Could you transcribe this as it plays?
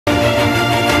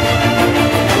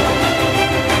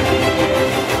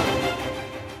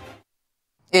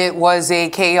was a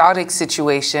chaotic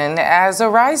situation as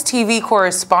Arise TV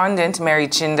correspondent Mary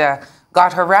Chinda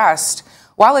got harassed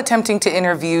while attempting to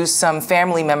interview some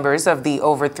family members of the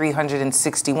over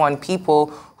 361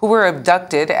 people who were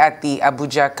abducted at the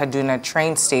Abuja-Kaduna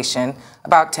train station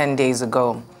about 10 days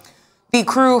ago. The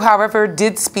crew, however,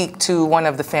 did speak to one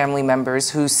of the family members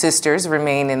whose sisters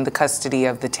remain in the custody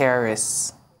of the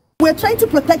terrorists. We're trying to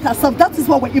protect ourselves. That is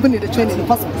why we're even in the train in the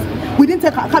first place. We didn't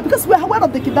take our car because we're aware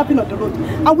of the kidnapping on the road.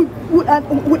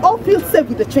 And we all feel safe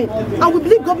with the train. And we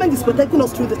believe government is protecting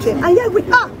us through the train. And here we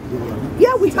are.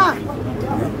 Here we are.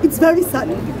 It's very sad.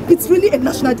 It's really a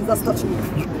national disaster to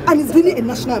me. And it's really a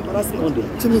national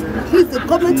embarrassment to me. Please, the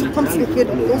government should come to the aid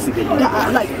of those that are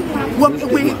alive.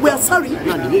 We are sorry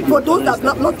for those that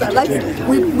have lost their lives.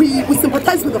 We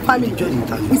sympathize with the family.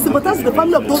 We sympathize with the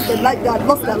family of those that have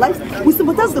lost their lives. We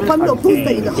sympathize with the family of those that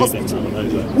are in the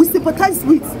hospital. We sympathize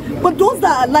with. But those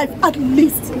that are alive, at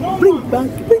least, bring them back.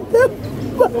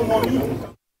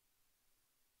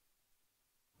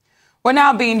 We're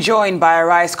now being joined by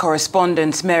Arise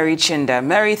correspondent Mary Chinda.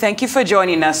 Mary, thank you for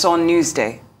joining us on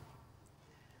Newsday.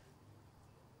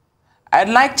 I'd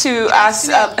like to ask,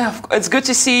 it's good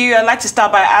to see you. I'd like to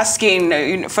start by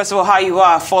asking, first of all, how you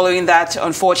are following that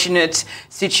unfortunate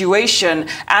situation.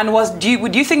 And would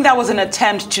you think that was an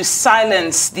attempt to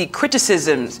silence the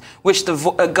criticisms which the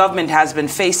government has been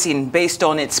facing based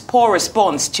on its poor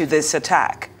response to this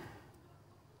attack?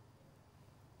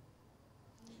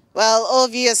 Well,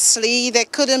 obviously, there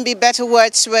couldn't be better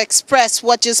words to express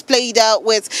what just played out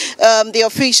with the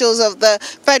officials of the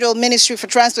Federal Ministry for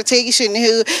Transportation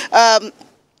who,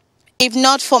 if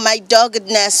not for my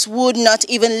doggedness, would not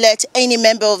even let any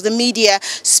member of the media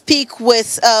speak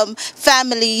with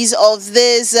families of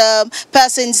these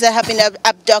persons that have been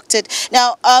abducted.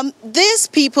 Now, these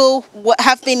people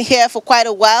have been here for quite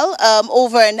a while,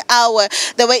 over an hour.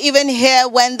 They were even here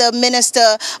when the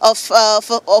Minister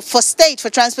for State for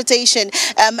Transportation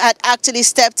had actually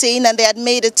stepped in, and they had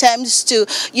made attempts to,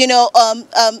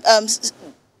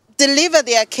 deliver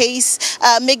their case,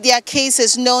 make their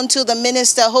cases known to the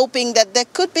minister, hoping that there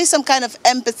could be some kind of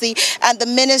empathy and the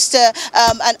minister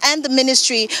and the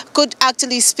ministry could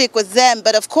actually speak with them.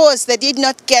 But of course, they did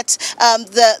not get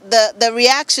the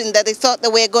reaction that they thought they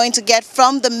were going to get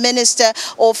from the minister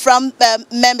or from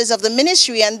members of the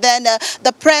ministry. And then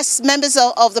the press, members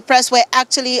of the press were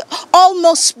actually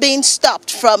almost being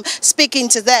stopped from speaking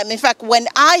to them. In fact, when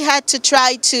I had to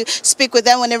try to speak with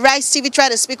them, when Arise TV tried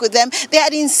to speak with them, they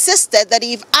had insisted that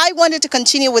if I wanted to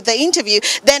continue with the interview,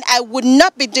 then I would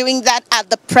not be doing that at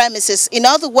the premises. In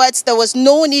other words, there was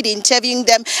no need interviewing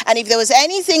them, and if there was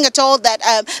anything at all that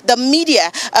the media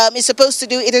is supposed to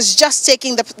do, it is just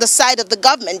taking the side of the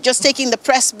government, just taking the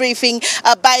press briefing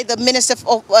by the Minister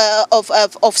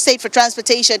of State for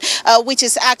Transportation, which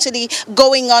is actually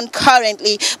going on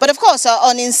currently. But of course,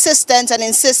 on insistence and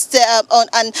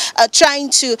on trying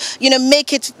to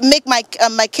make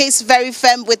my case very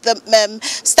firm with the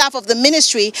staff of the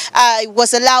ministry, I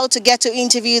was allowed to get to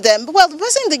interview them. Well, the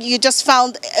person that you just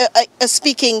found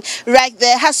speaking right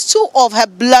there has two of her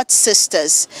blood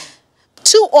sisters.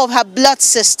 Two of her blood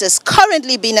sisters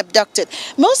currently being abducted.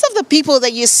 Most of the people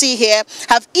that you see here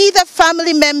have either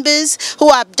family members who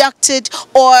are abducted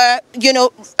or,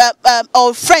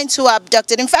 or friends who are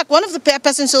abducted. In fact, one of the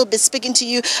persons who will be speaking to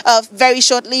you very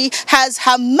shortly has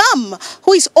her mum,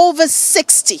 who is over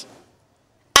 60.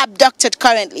 Abducted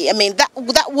currently. I mean, that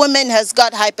woman has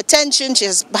got hypertension, she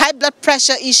has high blood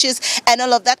pressure issues and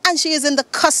all of that, and she is in the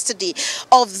custody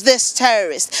of this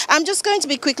terrorist. I'm just going to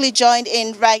be quickly joined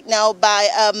in right now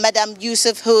by Madam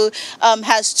Yusuf, who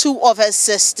has two of her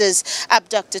sisters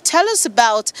abducted. Tell us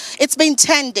about, it's been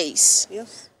 10 days.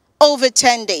 Yes. Over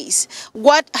 10 days.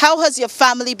 How has your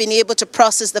family been able to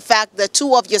process the fact that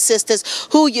two of your sisters,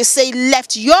 who you say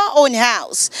left your own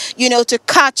house, to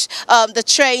catch the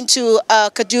train to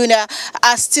Kaduna,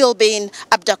 are still being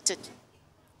abducted?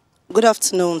 Good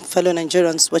afternoon, fellow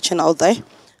Nigerians watching out there.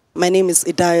 My name is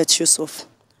Idayat Yusuf.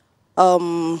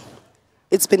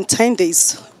 It's been 10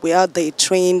 days. We had the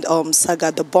train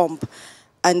saga, the bomb,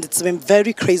 and it's been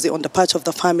very crazy on the part of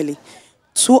the family.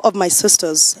 Two of my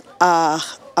sisters are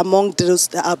among those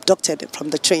that are abducted from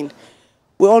the train.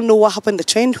 We all know what happened on the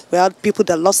train. We had people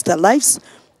that lost their lives.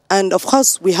 And of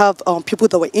course, we have people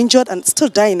that were injured and still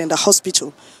dying in the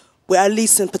hospital. We at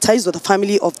least sympathize with the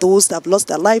family of those that have lost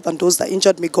their life and those that are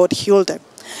injured. May God heal them.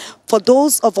 For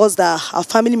those of us that our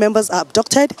family members are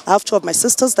abducted, I have two of my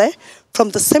sisters there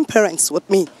from the same parents with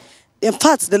me. In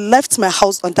fact, they left my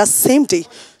house on that same day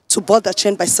to board the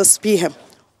train by 6 p.m.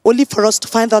 only for us to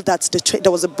find out that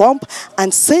there was a bomb,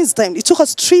 and since then, it took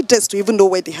us 3 days to even know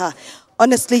where they are.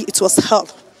 Honestly, it was hell.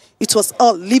 It was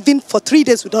all living for 3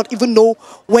 days. We don't even know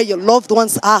where your loved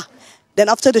ones are. Then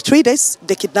after the 3 days,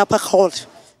 the kidnapper called.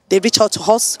 They reached out to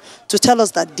us to tell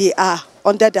us that they are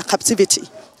under their captivity.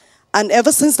 And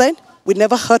ever since then, we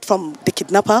never heard from the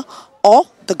kidnapper or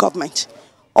the government.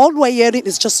 All we're hearing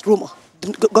is just rumor.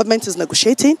 The government is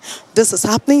negotiating. This is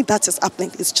happening. That is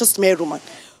happening. It's just mere rumor.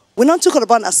 We're not talking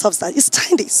about ourselves that it's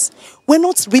 10 days. We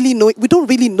don't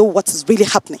really know what is really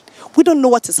happening. We don't know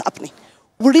what is happening.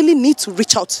 We really need to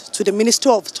reach out to the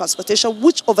Ministry of Transportation,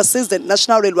 which oversees the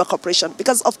National Railway Corporation,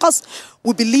 because, of course,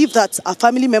 we believe that our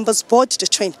family members board the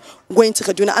train going to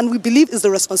Kaduna, and we believe it's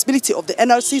the responsibility of the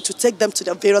NRC to take them to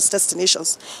their various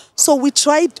destinations. So we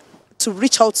tried to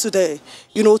reach out to the,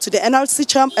 to the NRC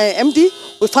MD.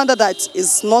 We found out that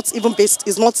it's not even based,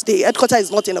 the headquarters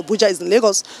is not in Abuja, it's in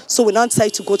Lagos. So we now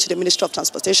decided to go to the Ministry of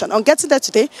Transportation. On getting there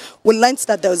today, we learned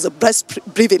that there was a press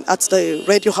briefing at the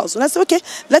radio house. And I said, okay,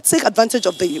 let's take advantage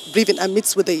of the briefing and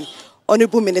meet with the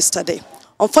Honorable Minister there.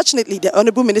 Unfortunately, the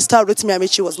Honorable Minister, Rotimi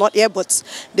Amici, was not here, but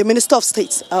the Minister of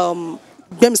State,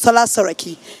 Bemisola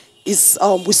Saraki,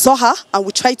 we saw her and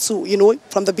we tried to,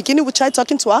 from the beginning we tried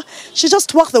talking to her. She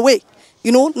just walked away,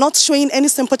 not showing any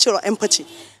sympathy or empathy.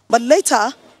 But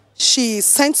later, she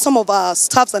sent some of our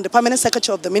staffs and the permanent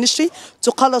secretary of the ministry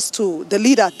to call us to the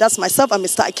leader, that's myself and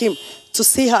Mr. Akim, to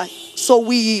see her. So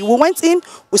we went in,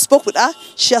 we spoke with her.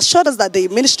 She assured us that the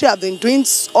ministry have been doing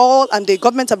and the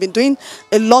government have been doing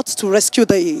a lot to rescue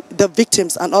the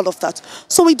victims and all of that.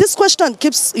 So with this question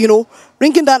keeps,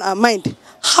 ringing down our mind.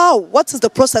 How? What is the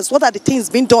process? What are the things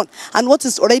being done? And what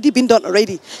is already been done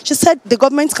already? She said the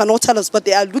government cannot tell us, but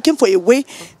they are looking for a way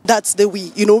that they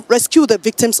will, rescue the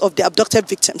victims of the abducted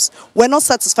victims. We're not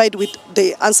satisfied with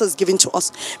the answers given to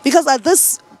us. Because at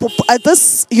this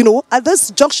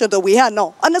juncture that we are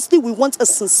now, honestly, we want a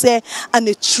sincere and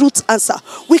a truth answer.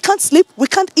 We can't sleep, we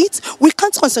can't eat, we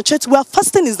can't concentrate. We are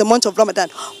fasting is the month of Ramadan.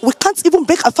 We can't even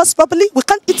break our fast properly. We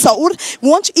can't eat sahur. We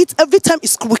want to eat every time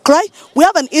we cry. We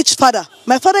have an aged father.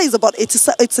 My father is about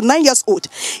 89 years old.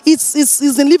 He's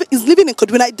living in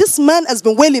Kaduna. This man has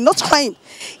been wailing, not crying.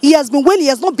 He has been wailing, he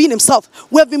has not been himself.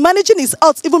 We have been managing his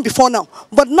health even before now.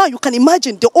 But now you can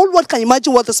imagine, the whole world can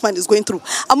imagine what this man is going through.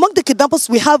 Among the kidnappers,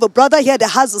 we have a brother here that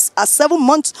has a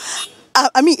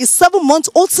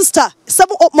 7-month-old sister,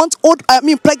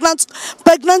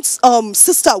 pregnant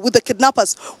sister with the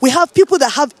kidnappers. We have people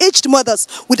that have aged mothers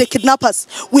with the kidnappers.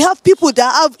 We have people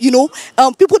that have,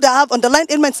 people that have underlying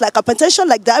ailments like hypertension,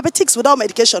 like diabetics without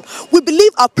medication. We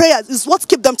believe our prayers is what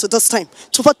keep them to this time,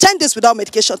 for 10 days without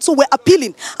medication. So we're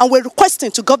appealing and we're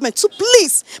requesting to government to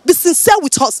please be sincere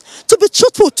with us, to be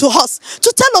truthful to us,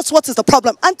 to tell us what is the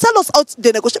problem and tell us how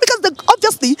they negotiate. Because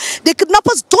obviously the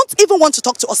kidnappers don't even want to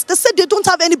talk to us. They said they don't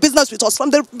have any business with us from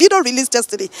the video released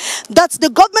yesterday, that the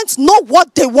government know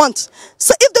what they want.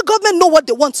 So if the government know what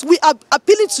they want, we are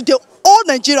appealing to the all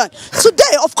Nigerian.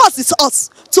 Today, of course, it's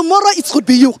us. Tomorrow, it could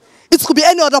be you. It could be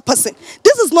any other person.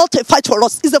 This is not a fight for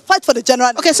us. It's a fight for the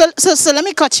general. Okay, so let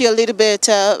me cut you a little bit,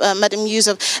 Madam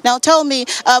Yusuf. Now tell me,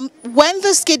 when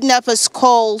the kidnappers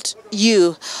called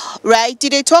you, right,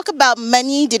 did they talk about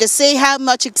money? Did they say how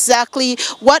much exactly?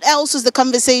 What else was the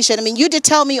conversation? I mean, you did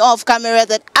tell me off camera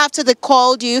that after they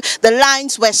called you, the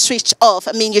lines were switched off.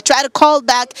 I mean, you tried to call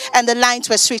back and the lines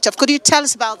were switched off. Could you tell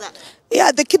us about that? Yeah,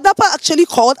 the kidnapper actually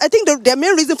called. I think their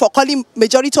main reason for calling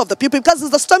majority of the people, because it's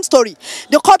the same story.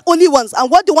 They called only once, and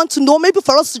what they want to know, maybe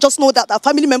for us to just know that our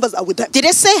family members are with them. Did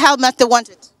they say how much they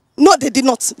wanted? No, they did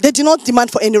not. They did not demand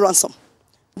for any ransom.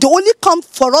 They only come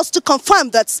for us to confirm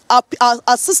that our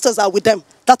sisters are with them.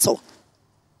 That's all.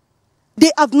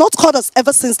 They have not called us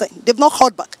ever since then. They've not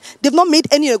called back. They've not made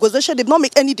any negotiation. They've not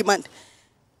made any demand.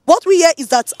 What we hear is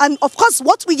that, and of course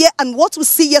what we hear and what we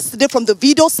see yesterday from the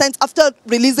video sent after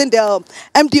releasing the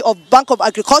MD of Bank of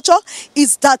Agriculture,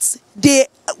 is that they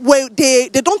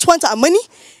don't want our money.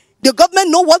 The government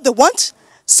know what they want,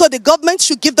 so the government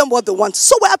should give them what they want.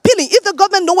 So we're appealing, if the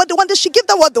government know what they want, they should give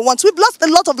them what they want. We've lost a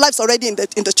lot of lives already in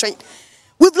the train.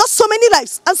 We've lost so many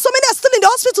lives, and so many are still in the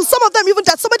hospital. Some of them even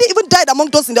died. Somebody even died among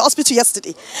those in the hospital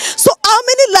yesterday. So how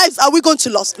many lives are we going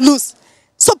to lose?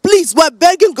 So please, we're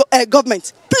begging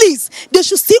government, please, they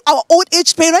should see our old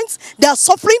age parents. They are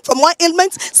suffering from one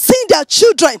ailment, seeing their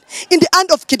children in the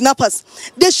hand of kidnappers.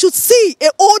 They should see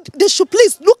they should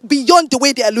please look beyond the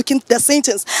way they are looking their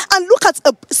sentence and look at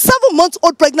a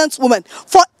 7-month-old pregnant woman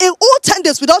for a whole 10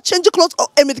 days without changing clothes or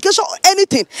a medication or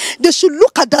anything. They should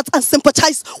look at that and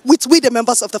sympathize with we, the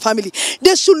members of the family.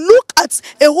 They should look at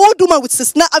a old woman with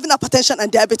sister having hypertension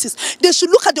and diabetes. They should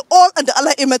look at the all and the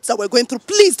allied ailments that we're going through.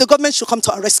 Please, the government should come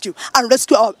to our rescue and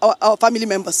rescue our family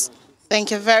members. Thank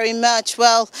you very much.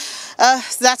 Well,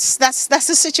 that's the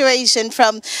situation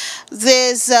from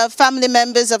these family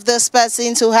members of those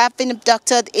persons who have been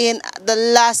abducted in the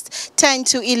last 10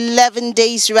 to 11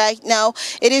 days right now.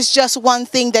 It is just one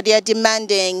thing that they are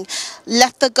demanding.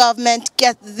 Let the government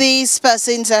get these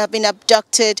persons that have been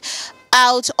abducted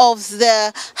out of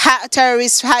the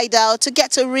terrorist hideout to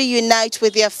get to reunite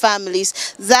with their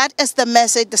families. That is the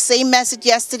message, the same message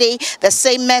yesterday, the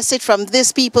same message from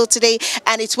these people today,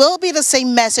 and it will be the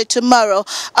same message tomorrow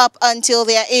up until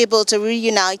they are able to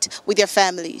reunite with their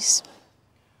families.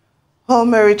 Well,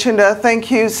 Mary Chinda, thank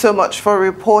you so much for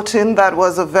reporting. That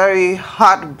was a very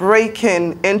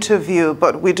heartbreaking interview,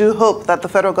 but we do hope that the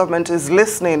federal government is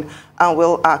listening and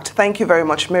will act. Thank you very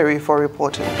much, Mary, for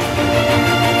reporting.